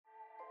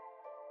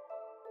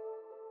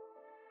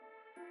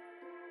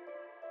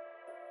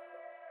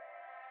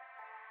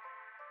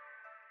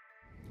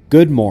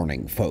Good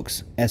morning,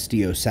 folks.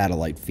 SDO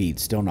satellite feed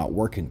still not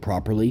working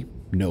properly?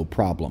 No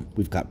problem.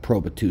 We've got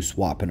Proba 2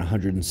 swap and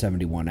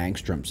 171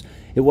 angstroms.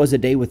 It was a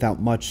day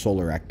without much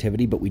solar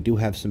activity, but we do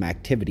have some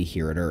activity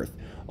here at Earth.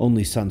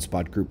 Only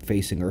sunspot group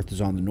facing Earth is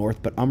on the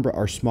north, but umbra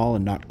are small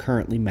and not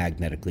currently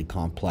magnetically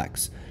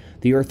complex.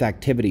 The Earth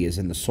activity is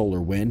in the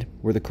solar wind,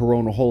 where the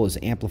coronal hole has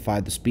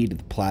amplified the speed of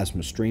the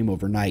plasma stream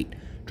overnight,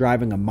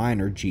 driving a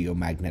minor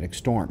geomagnetic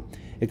storm.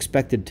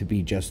 Expected to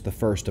be just the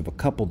first of a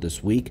couple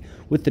this week,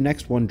 with the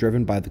next one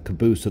driven by the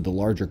caboose of the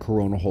larger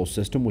coronal hole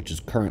system, which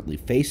is currently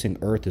facing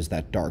Earth as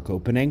that dark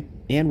opening,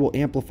 and will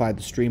amplify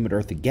the stream at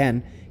Earth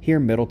again here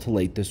middle to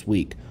late this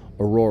week.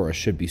 Aurora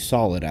should be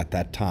solid at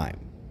that time.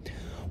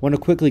 Want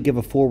to quickly give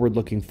a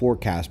forward-looking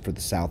forecast for the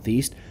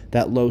southeast.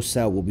 That low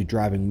cell will be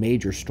driving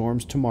major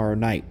storms tomorrow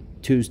night.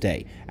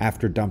 Tuesday,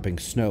 after dumping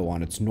snow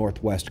on its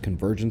northwest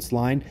convergence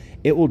line,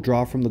 it will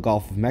draw from the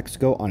Gulf of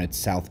Mexico on its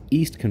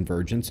southeast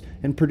convergence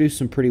and produce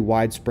some pretty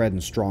widespread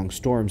and strong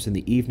storms in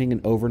the evening and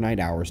overnight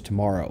hours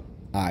tomorrow.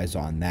 Eyes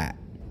on that.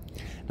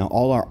 Now,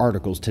 all our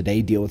articles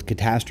today deal with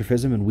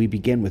catastrophism, and we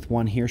begin with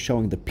one here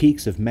showing the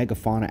peaks of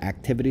megafauna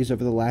activities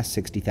over the last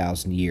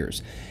 60,000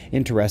 years.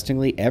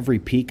 Interestingly, every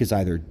peak is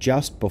either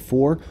just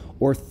before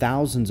or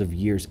thousands of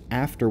years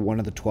after one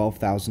of the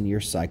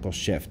 12,000-year cycle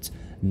shifts.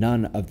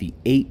 None of the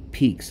 8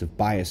 peaks of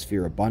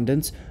biosphere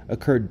abundance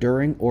occurred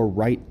during or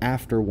right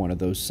after one of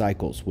those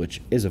cycles,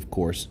 which is, of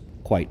course,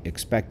 quite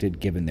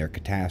expected given their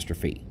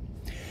catastrophe.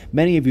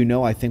 Many of you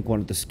know I think one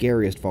of the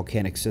scariest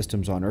volcanic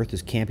systems on Earth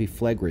is Campi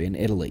Flegrei in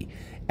Italy.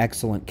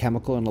 Excellent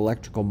chemical and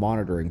electrical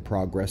monitoring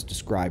progress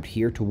described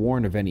here to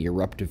warn of any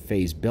eruptive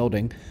phase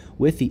building,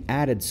 with the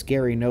added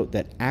scary note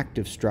that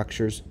active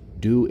structures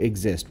do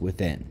exist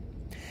within.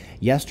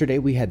 Yesterday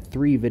we had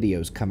 3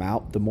 videos come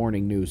out, the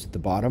morning news at the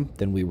bottom,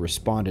 then we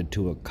responded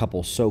to a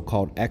couple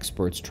so-called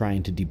experts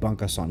trying to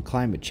debunk us on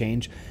climate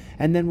change,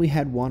 and then we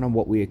had one on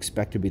what we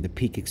expect to be the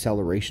peak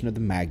acceleration of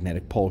the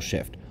magnetic pole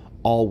shift.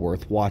 All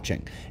worth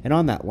watching. And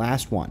on that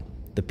last one,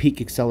 the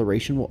peak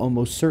acceleration will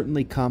almost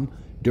certainly come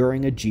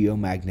during a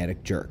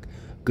geomagnetic jerk.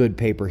 Good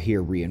paper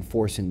here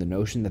reinforcing the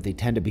notion that they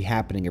tend to be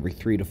happening every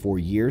 3 to 4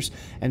 years,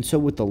 and so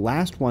with the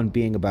last one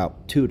being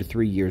about 2 to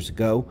 3 years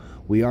ago,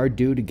 we are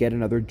due to get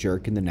another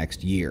jerk in the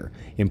next year.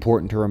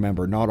 Important to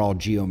remember, not all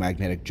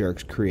geomagnetic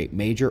jerks create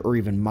major or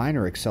even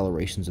minor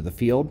accelerations of the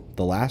field.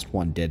 The last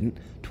one didn't.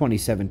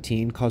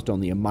 2017 caused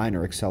only a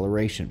minor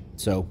acceleration,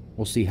 so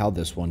we'll see how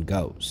this one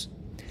goes.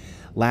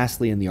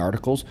 Lastly, in the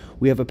articles,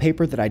 we have a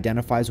paper that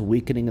identifies a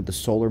weakening of the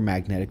solar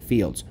magnetic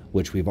fields,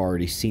 which we've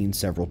already seen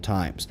several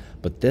times,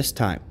 but this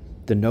time,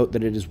 the note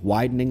that it is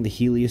widening the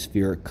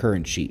heliospheric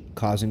current sheet,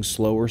 causing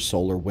slower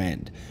solar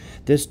wind.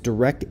 This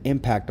direct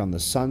impact on the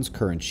sun's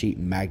current sheet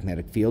and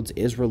magnetic fields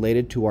is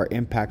related to our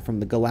impact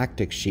from the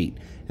galactic sheet,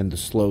 and the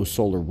slow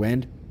solar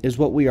wind is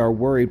what we are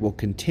worried will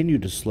continue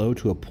to slow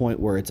to a point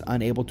where it's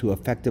unable to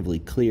effectively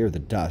clear the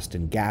dust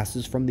and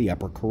gases from the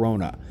upper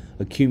corona,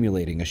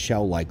 accumulating a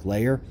shell-like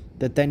layer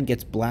that then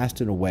gets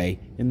blasted away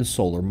in the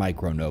solar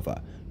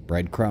micronova.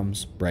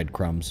 Breadcrumbs,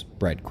 breadcrumbs,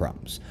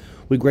 breadcrumbs.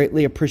 We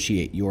greatly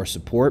appreciate your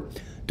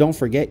support. Don't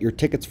forget your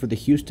tickets for the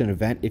Houston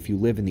event if you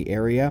live in the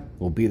area.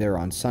 We'll be there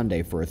on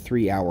Sunday for a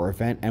 3-hour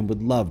event and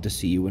would love to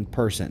see you in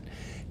person.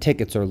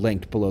 Tickets are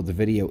linked below the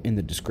video in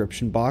the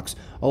description box,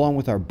 along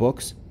with our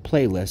books,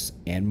 playlists,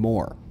 and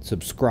more.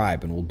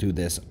 Subscribe and we'll do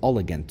this all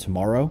again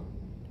tomorrow,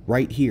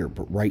 right here,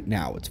 but right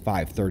now it's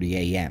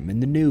 5:30 a.m.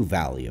 in the new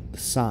Valley of the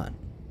Sun.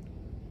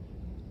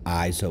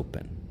 Eyes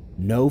open.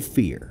 No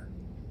fear.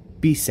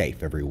 Be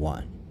safe,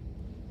 everyone.